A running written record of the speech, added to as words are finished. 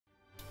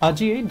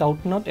আজি এই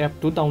Doubtnut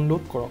এপটো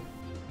ডাউনলোড কৰক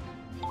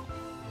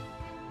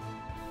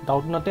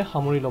Doubtnutে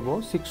সামৰি ল'ব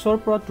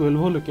 6 পৰা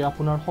 12 লৈকে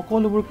আপোনাৰ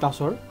সকলোবোৰ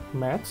ক্লাছৰ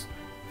ম্যাথছ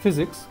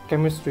ফিজিক্স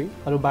কেমিষ্ট্ৰি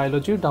আৰু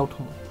বায়োলজিৰ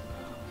ডাউটসমূহ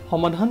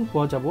সমাধান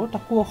পোৱা যাব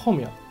তাকো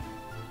অসমীয়া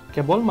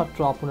কেৱল মাত্ৰ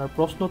আপোনাৰ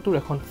প্ৰশ্নটোৰ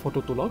এখন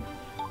ফটো তুলক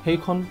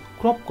সেইখন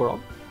ক্ৰপ কৰক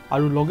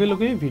আৰু লগে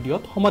লগে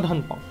ভিডিঅ'ত সমাধান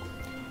পাওক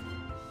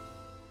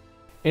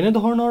এনে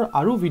ধৰণৰ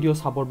আৰু ভিডিঅ'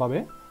 চাবৰ বাবে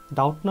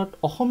Doubtnut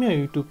অসমীয়া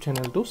ইউটিউব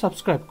চেনেলটো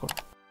সাবস্ক্ৰাইব কৰক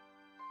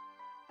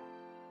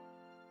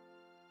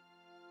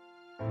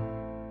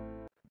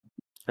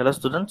Hello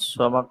students,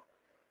 so our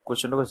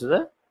question is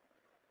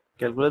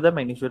calculate the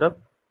magnitude of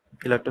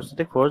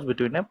electrostatic force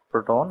between a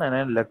proton and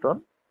an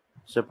electron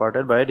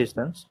separated by a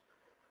distance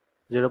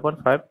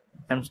 0.5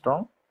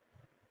 Armstrong.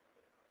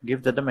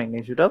 Give that the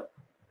magnitude of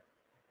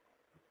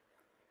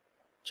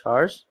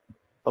charge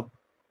of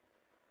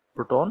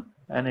proton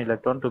and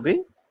electron to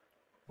be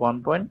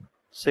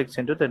 1.6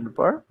 into 10 to the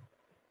power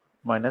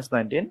minus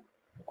 19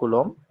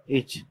 coulomb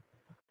each.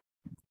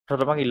 So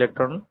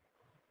electron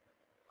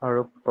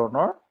or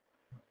proton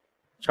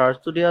charge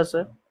to দিয়া আছে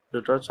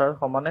দুটাৰ charge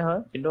সমানে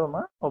হয় কিন্তু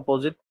আমাৰ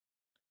opposite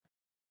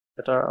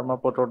এটা আমাৰ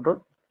প্ৰটনটো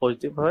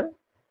positive হয়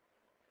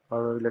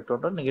আৰু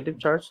ইলেক্ট্ৰনটো নেগেটিভ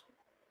চাৰ্জ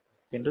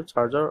কিন্তু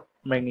চাৰ্জৰ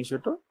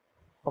ম্যাগনিটিউডটো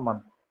সমান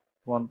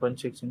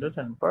 1.6 into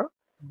 10 power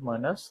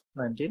minus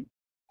 19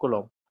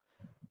 কুলম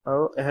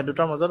আৰু এই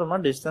দুটাৰ মাজত আমাৰ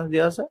ডিসটেন্স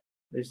দিয়া আছে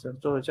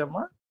ডিসটেন্সটো হৈছে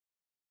আমাৰ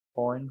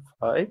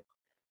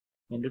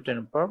 0.5 into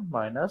 10 power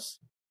minus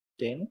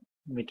 10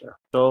 মিটাৰ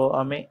তো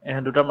আমি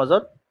এই দুটাৰ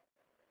মাজত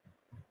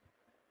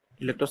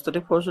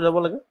electrostatic force উলাব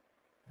লাগে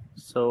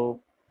so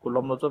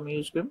coulomb লটো আমি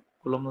ইউজ কৰিম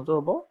coulomb লটো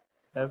হ'ব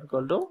F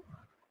equal to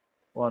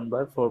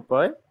 1/4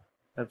 pi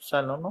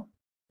epsilon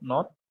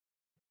naught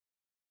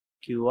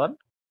q1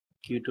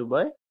 q2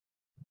 by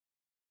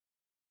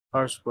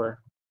r square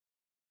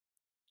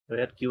so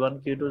ইয়াত q1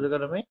 q2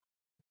 জায়গাত আমি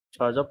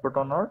charge of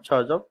proton or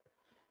charge of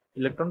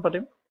electron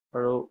পাতিম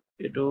আৰু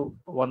এটো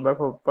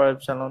 1/4 pi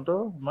epsilon টো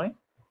মই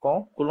কওঁ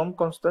coulomb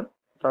constant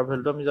তাৰ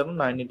ভ্যালুটো আমি জানো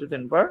 9 into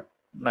 10 power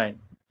 9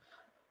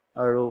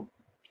 আৰু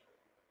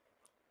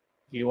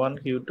q1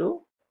 q2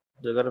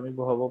 জায়গাত আমি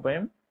বহাব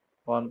পাৰিম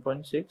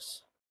 1.6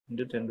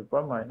 into 10 to the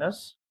power minus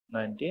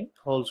 19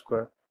 whole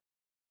square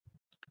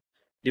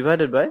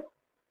divided by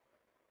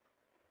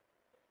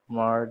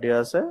mar দিয়া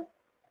আছে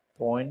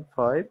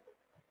 0.5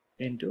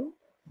 into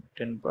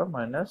 10 to the power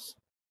minus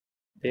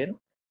 10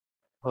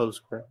 whole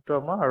square তো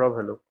আমাৰ আৰু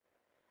ভ্যালু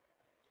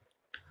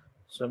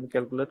সো আমি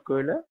ক্যালকুলেট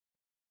কৰিলে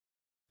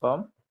পাম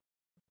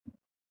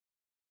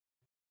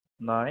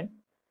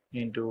 9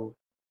 into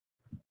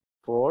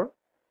 4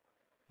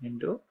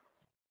 into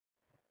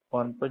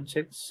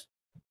 1.6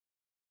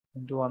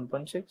 into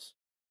 1.6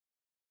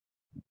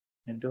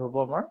 into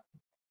hobo amar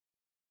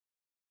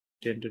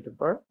 10 to the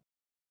power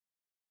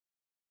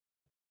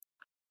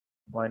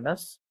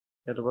minus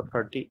at about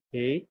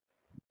 38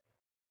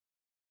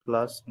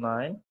 plus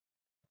 9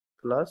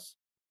 plus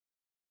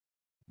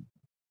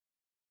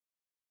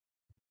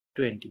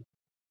 20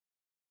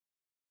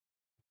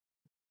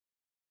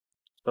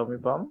 so we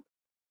pump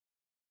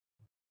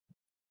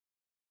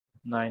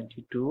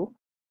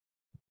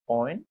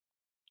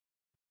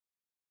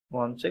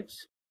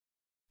 92.16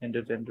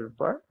 into 10 to the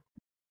power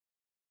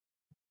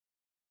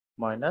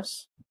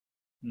minus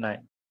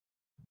 9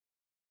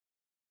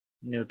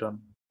 Newton.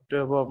 To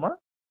have our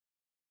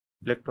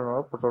electron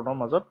or proton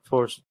মাজত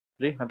force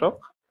 3 হাতক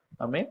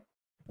আমি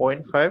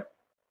 0.5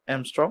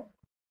 Armstrong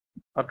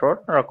আঁতৰত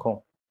ৰাখো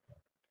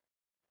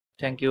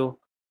Thank you.